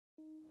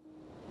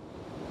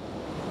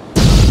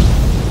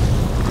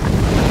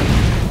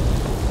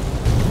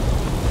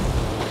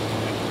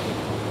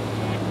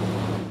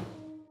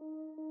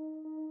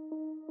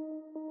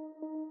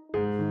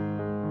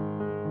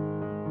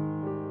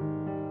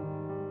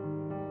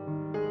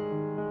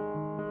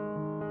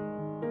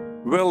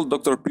Well,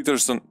 Dr.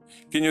 Peterson,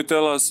 can you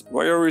tell us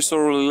why are we so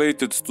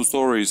related to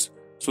stories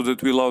so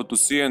that we love to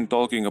see and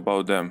talking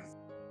about them?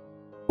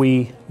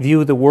 We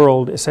view the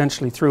world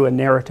essentially through a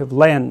narrative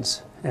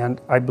lens, and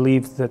I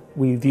believe that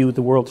we view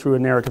the world through a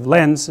narrative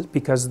lens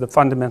because the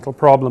fundamental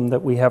problem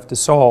that we have to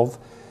solve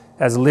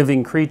as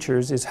living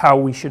creatures is how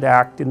we should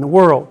act in the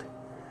world.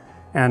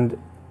 And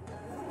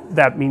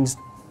that means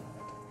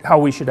how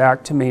we should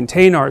act to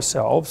maintain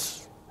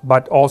ourselves,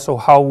 but also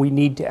how we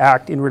need to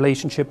act in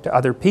relationship to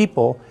other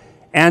people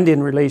and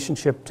in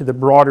relationship to the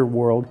broader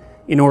world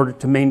in order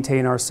to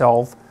maintain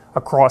ourselves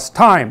across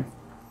time.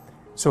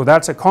 So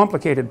that's a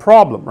complicated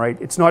problem, right?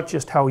 It's not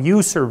just how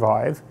you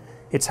survive,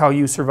 it's how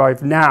you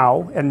survive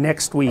now and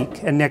next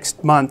week and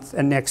next month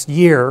and next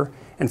year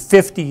and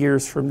 50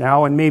 years from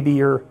now, and maybe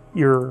your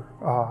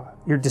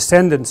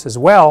descendants as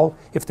well,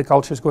 if the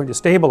culture is going to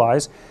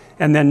stabilize.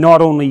 And then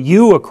not only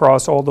you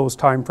across all those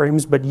time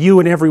frames, but you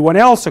and everyone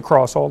else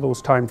across all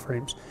those time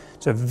frames.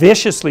 It's a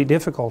viciously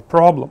difficult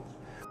problem.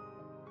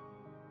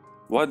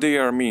 What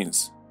DR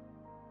means?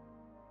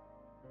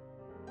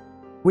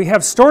 We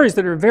have stories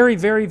that are very,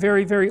 very,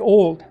 very, very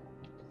old.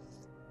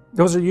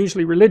 Those are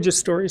usually religious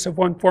stories of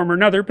one form or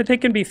another, but they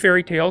can be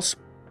fairy tales.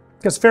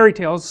 Because fairy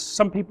tales,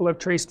 some people have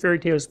traced fairy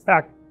tales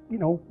back,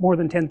 more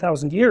than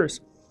 10,000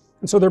 years.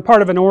 And so they're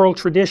part of an oral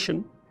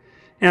tradition.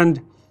 And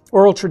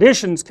oral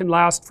traditions can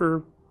last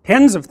for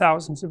tens of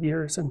thousands of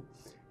years. And,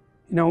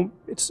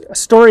 it's a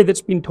story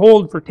that's been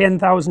told for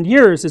 10,000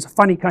 years is a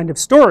funny kind of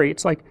story.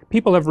 It's like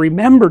people have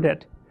remembered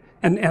it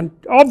and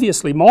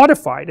obviously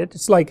modified it.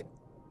 It's like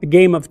the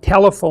game of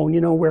telephone,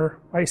 where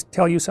I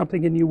tell you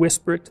something and you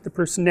whisper it to the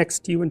person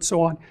next to you and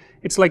so on.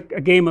 It's like a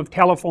game of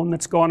telephone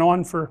that's gone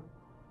on for,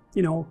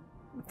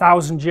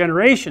 1,000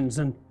 generations,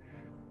 and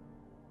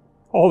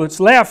all that's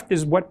left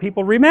is what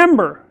people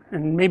remember.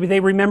 And maybe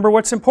they remember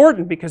what's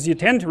important, because you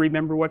tend to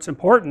remember what's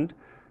important.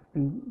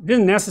 And it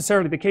isn't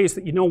necessarily the case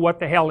that you know what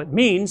the hell it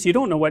means. You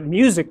don't know what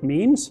music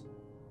means,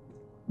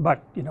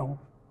 but, that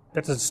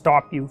doesn't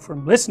stop you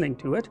from listening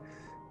to it.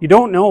 You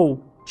don't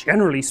know,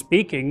 generally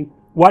speaking,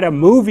 what a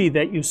movie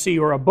that you see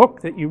or a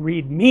book that you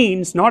read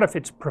means, not if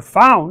it's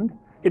profound.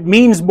 It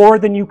means more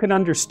than you can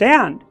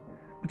understand,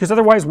 because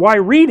otherwise why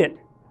read it?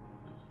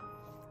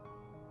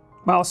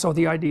 Well, so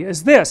the idea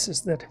is this,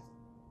 is that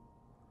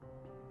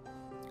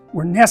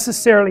we're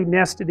necessarily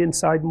nested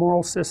inside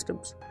moral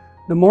systems.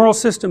 The moral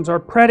systems are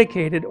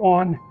predicated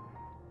on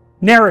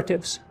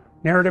narratives,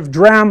 narrative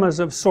dramas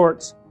of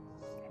sorts,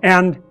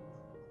 and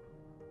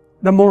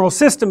the moral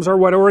systems are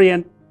what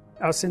orient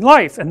us in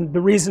life. And the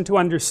reason to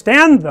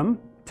understand them,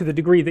 to the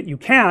degree that you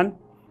can,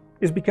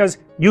 is because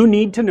you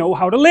need to know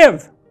how to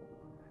live.